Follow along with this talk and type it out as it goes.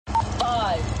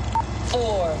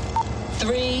4,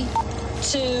 3,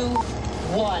 2,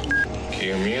 1.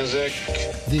 Cue music.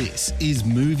 This is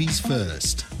Movies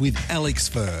First with Alex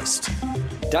First.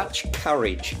 Dutch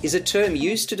courage is a term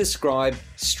used to describe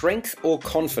strength or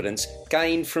confidence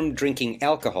gained from drinking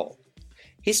alcohol.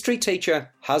 History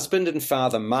teacher, husband and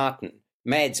father Martin,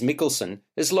 Mads Mikkelsen,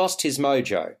 has lost his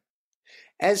mojo.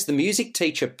 As the music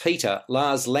teacher Peter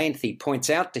Lars Lanthe points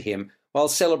out to him while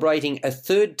celebrating a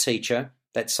third teacher,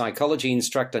 that psychology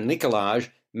instructor Nicolaj,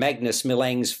 Magnus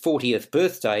Millang's 40th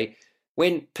birthday,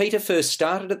 when Peter first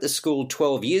started at the school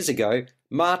 12 years ago,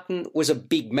 Martin was a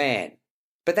big man.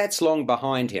 But that's long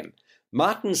behind him.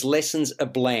 Martin's lessons are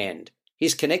bland.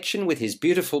 His connection with his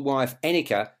beautiful wife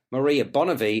Annika, Maria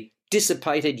Bonnevie,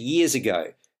 dissipated years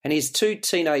ago, and his two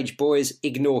teenage boys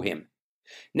ignore him.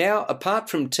 Now, apart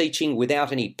from teaching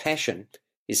without any passion,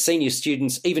 his senior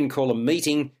students even call a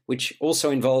meeting, which also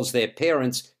involves their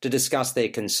parents, to discuss their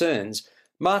concerns.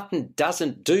 Martin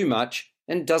doesn't do much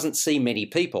and doesn't see many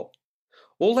people.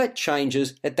 All that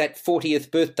changes at that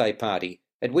 40th birthday party,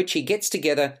 at which he gets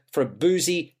together for a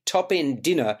boozy, top-end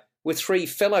dinner with three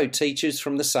fellow teachers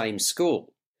from the same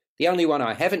school. The only one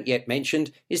I haven't yet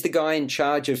mentioned is the guy in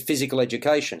charge of physical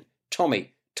education,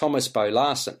 Thomas Bo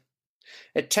Larsen.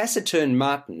 A taciturn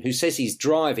Martin, who says he's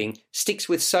driving, sticks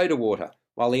with soda water,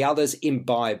 while the others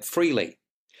imbibe freely.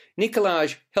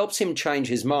 Nicolaj helps him change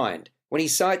his mind when he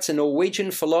cites a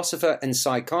Norwegian philosopher and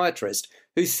psychiatrist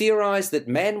who theorised that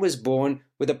man was born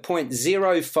with a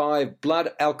 0.05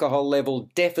 blood alcohol level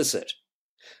deficit.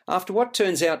 After what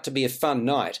turns out to be a fun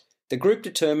night, the group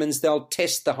determines they'll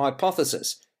test the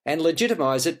hypothesis and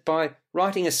legitimise it by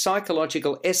writing a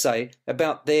psychological essay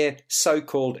about their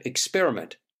so-called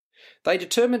experiment. They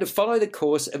determine to follow the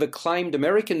course of acclaimed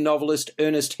American novelist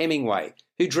Ernest Hemingway,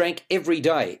 who drank every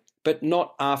day, but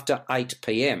not after 8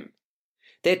 p.m.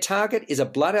 Their target is a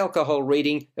blood alcohol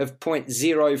reading of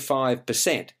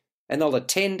 0.05%, and they'll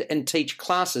attend and teach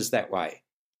classes that way.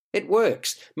 It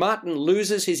works. Martin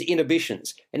loses his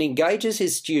inhibitions and engages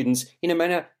his students in a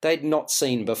manner they'd not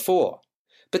seen before.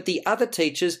 But the other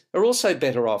teachers are also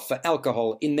better off for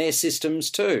alcohol in their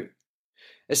systems too.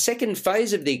 A second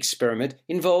phase of the experiment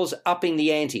involves upping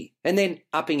the ante and then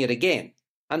upping it again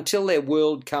until their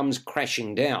world comes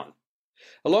crashing down.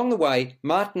 Along the way,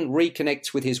 Martin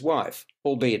reconnects with his wife,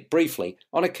 albeit briefly,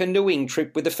 on a canoeing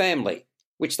trip with the family,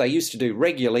 which they used to do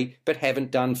regularly but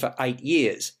haven't done for 8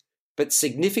 years. But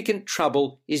significant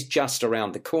trouble is just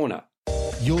around the corner.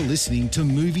 You're listening to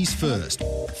Movies First.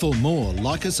 For more,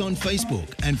 like us on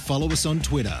Facebook and follow us on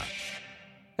Twitter.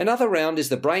 Another round is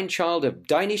the brainchild of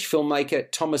Danish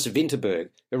filmmaker Thomas Vinterberg,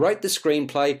 who wrote the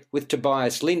screenplay with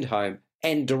Tobias Lindholm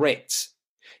and directs.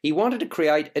 He wanted to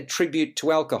create a tribute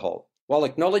to alcohol, while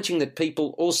acknowledging that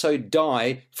people also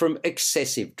die from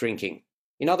excessive drinking.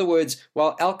 In other words,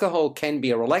 while alcohol can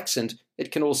be a relaxant,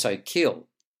 it can also kill.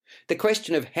 The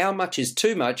question of how much is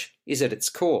too much is at its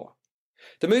core.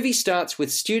 The movie starts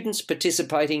with students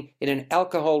participating in an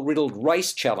alcohol-riddled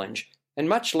race challenge, and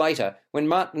much later, when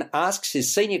Martin asks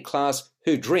his senior class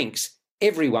who drinks,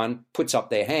 everyone puts up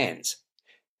their hands.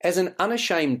 As an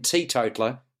unashamed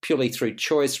teetotaler, purely through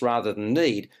choice rather than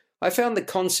need, I found the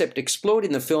concept explored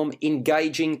in the film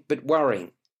engaging but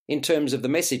worrying, in terms of the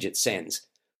message it sends.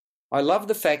 I love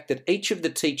the fact that each of the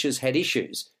teachers had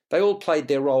issues. They all played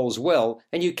their roles well,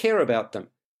 and you care about them,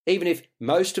 even if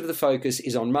most of the focus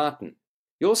is on Martin.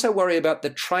 You also worry about the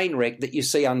train wreck that you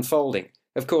see unfolding.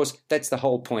 Of course, that's the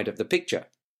whole point of the picture.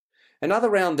 Another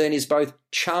round then is both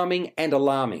charming and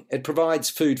alarming. It provides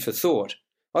food for thought.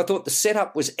 I thought the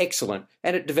setup was excellent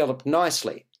and it developed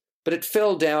nicely, but it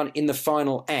fell down in the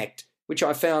final act, which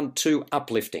I found too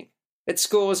uplifting. It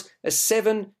scores a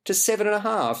 7 to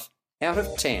 7.5 out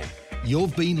of 10.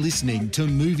 You've been listening to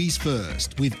Movies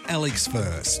First with Alex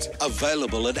First.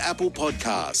 Available at Apple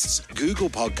Podcasts, Google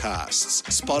Podcasts,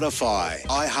 Spotify,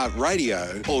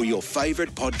 iHeartRadio, or your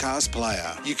favourite podcast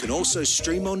player. You can also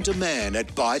stream on demand at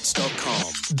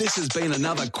Bytes.com. This has been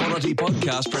another quality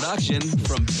podcast production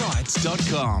from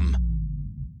Bytes.com.